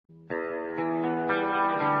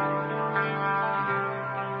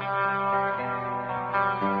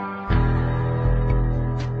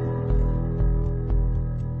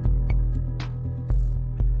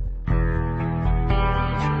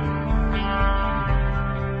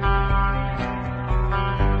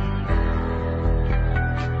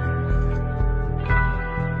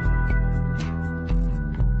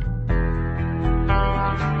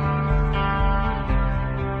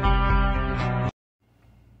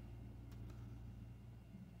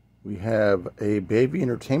We have a Baby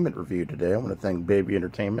Entertainment review today. I want to thank Baby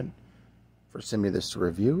Entertainment for sending me this to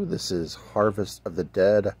review. This is Harvest of the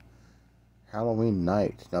Dead Halloween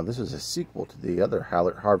Night. Now, this is a sequel to the other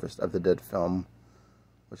Harvest of the Dead film,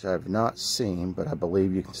 which I have not seen, but I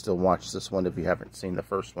believe you can still watch this one if you haven't seen the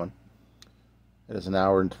first one. It is an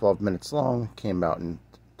hour and 12 minutes long. Came out in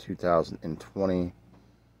 2020.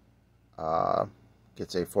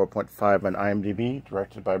 Gets a 4.5 on IMDb.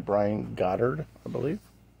 Directed by Brian Goddard, I believe.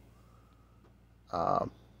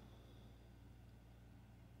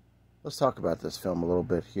 Let's talk about this film a little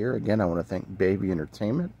bit here. Again, I want to thank Baby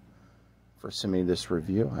Entertainment for sending me this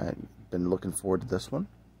review. I've been looking forward to this one.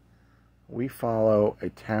 We follow a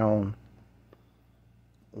town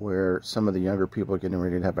where some of the younger people are getting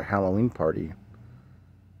ready to have a Halloween party,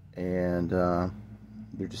 and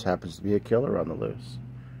there just happens to be a killer on the loose.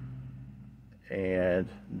 And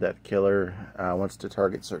that killer wants to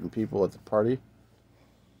target certain people at the party.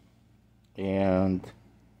 And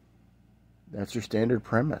that's your standard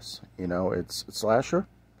premise. You know, it's a slasher.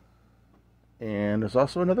 And there's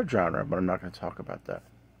also another genre, but I'm not going to talk about that.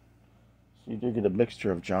 So you do get a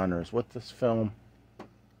mixture of genres with this film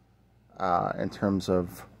in terms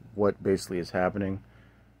of what basically is happening.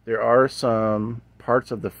 There are some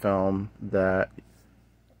parts of the film that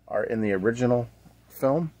are in the original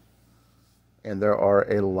film. And there are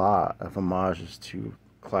a lot of homages to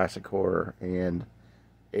classic horror and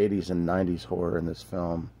 80s and 90s horror in this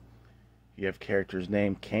film. You have characters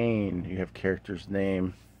named Kane. You have characters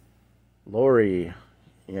named Laurie.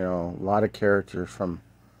 You know, a lot of characters from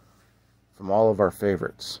all of our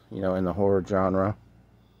favorites, you know, in the horror genre.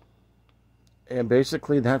 And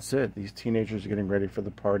basically that's it. These teenagers are getting ready for the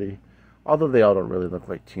party. Although they all don't really look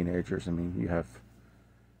like teenagers. I mean, you have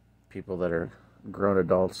people that are grown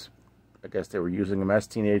adults. I guess they were using them as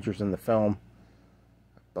teenagers in the film.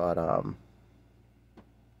 But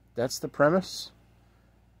that's the premise.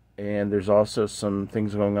 And there's also some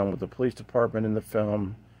things going on with the police department in the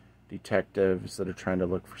film. Detectives that are trying to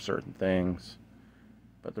look for certain things.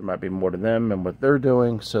 But there might be more to them and what they're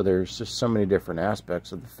doing. So there's just so many different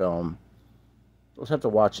aspects of the film. We'll have to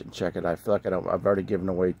watch it and check it. I feel like I've already given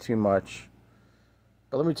away too much.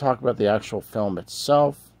 But let me talk about the actual film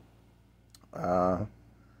itself. The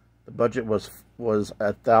budget was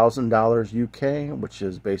 $1,000 UK, which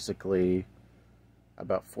is basically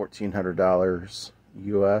about $1,400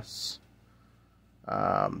 US.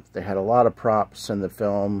 They had a lot of props in the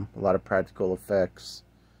film, a lot of practical effects.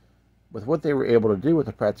 With what they were able to do with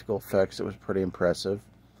the practical effects, it was pretty impressive.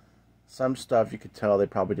 Some stuff you could tell they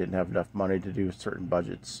probably didn't have enough money to do certain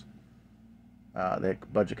budgets. They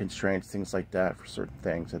had budget constraints, things like that for certain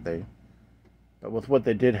things that they... But with what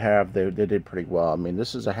they did have, they did pretty well. I mean,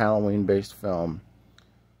 this is a Halloween-based film.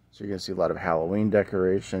 So you're going to see a lot of Halloween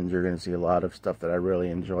decorations. You're going to see a lot of stuff that I really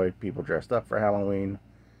enjoy. People dressed up for Halloween.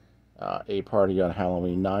 A party on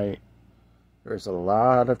Halloween night. There's a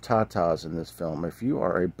lot of tatas in this film. If you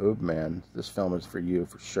are a boob man, this film is for you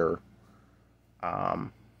for sure. The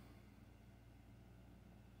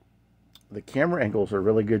camera angles are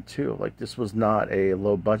really good too. Like, this was not a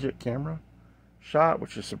low-budget camera shot,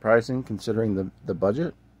 which is surprising considering the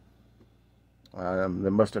budget. They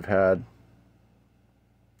must have had,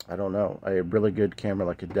 I don't know, a really good camera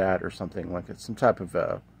like a DAT or something, like it's some type of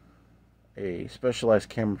a specialized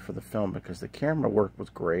camera for the film, because the camera work was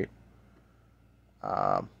great.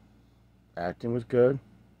 Acting was good.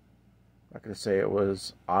 I'm not going to say it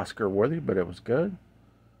was Oscar worthy, but it was good.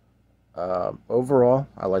 Overall,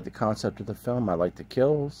 I like the concept of the film. I like the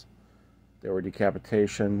kills. There were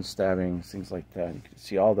decapitations, stabbings, things like that. You can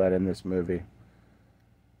see all that in this movie.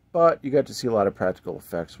 But you got to see a lot of practical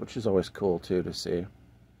effects, which is always cool, too, to see.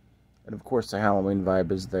 And, of course, the Halloween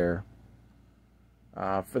vibe is there.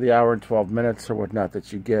 For the hour and 12 minutes or whatnot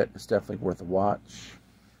that you get, it's definitely worth a watch.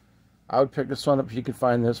 I would pick this one up if you could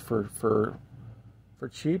find this for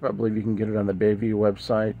cheap. I believe you can get it on the Bayview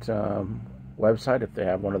website if they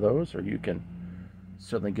have one of those. Or you can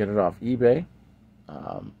certainly get it off eBay.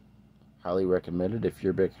 Highly recommended. If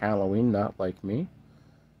you're a big Halloween nut like me,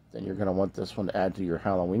 then you're going to want this one to add to your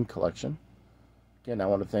Halloween collection. Again, I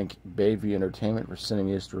want to thank Bayview Entertainment for sending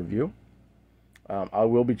me this review. I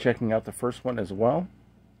will be checking out the first one as well.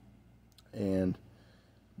 And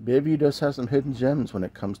Bayview does have some hidden gems when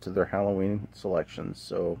it comes to their Halloween selections.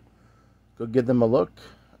 So go give them a look,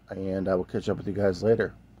 and I will catch up with you guys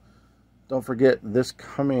later. Don't forget, this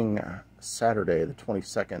coming Saturday, the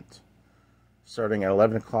 22nd, starting at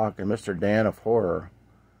 11 o'clock in Mr. Dan of Horror,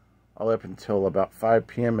 all up until about 5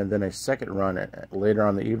 p.m. and then a second run later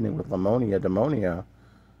on the evening with Lamonia Demonia.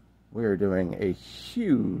 We are doing a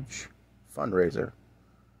huge fundraiser.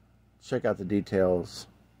 Check out the details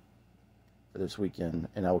for this weekend,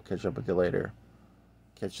 and I will catch up with you later.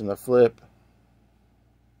 Catching the flip.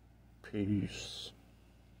 Peace.